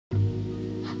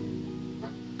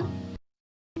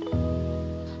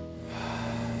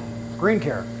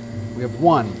GreenCare. We have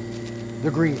one,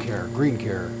 the GreenCare.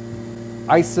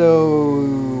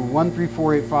 ISO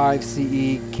 13485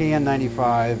 CE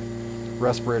KN95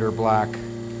 respirator black,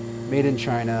 made in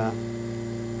China.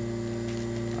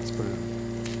 Let's put it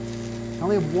in. I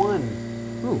only have one.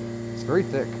 Ooh, it's very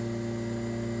thick.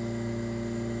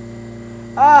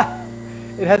 Ah,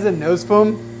 it has a nose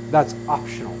foam. That's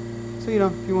optional. So,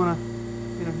 if you want to,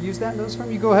 use that nose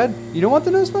foam, you go ahead. You don't want the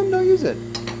nose foam? Don't use it.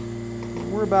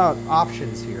 We're about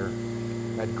options here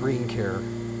at GreenCare.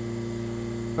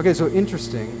 Okay, so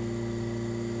interesting.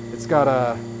 It's got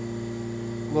a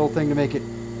little thing to make it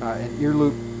an ear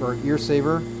loop or an ear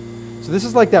saver. So this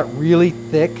is like that really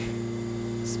thick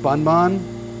spun bond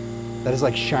that is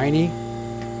like shiny.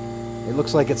 It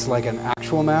looks like it's like an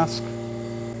actual mask.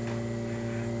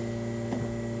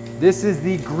 This is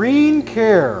the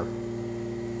GreenCare.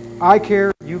 I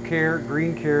care, you care,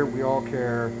 GreenCare, we all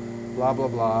care, blah, blah,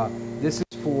 blah. This is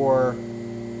for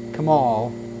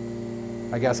Kamal,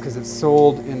 I guess, because it's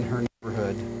sold in her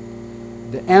neighborhood.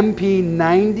 The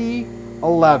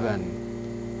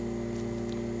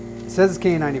MP9011. It says it's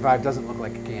KN95, doesn't look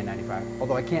like a KN95.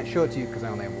 Although I can't show it to you because I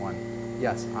only have one.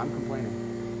 Yes, I'm complaining.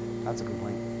 That's a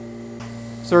complaint.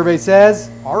 Survey says,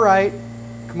 all right,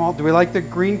 Kamal, do we like the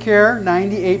GreenCare?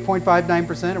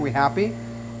 98.59%, are we happy?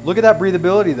 Look at that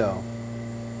breathability though.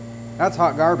 That's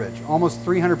hot garbage. Almost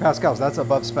 300 pascals, that's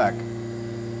above spec.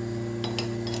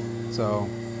 So,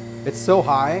 it's so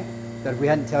high that if we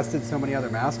hadn't tested so many other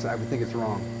masks, I would think it's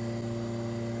wrong.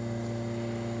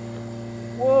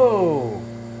 Whoa.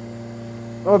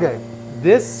 Okay,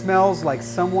 this smells like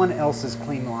someone else's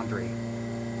clean laundry. You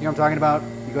know what I'm talking about?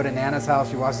 You go to Nana's house,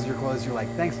 she washes your clothes, you're like,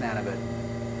 thanks Nana, but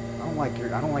I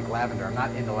don't like lavender. I'm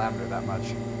not into lavender that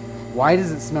much. Why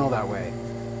does it smell that way?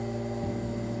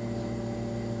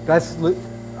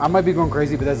 I might be going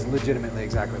crazy, but that's legitimately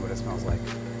exactly what it smells like.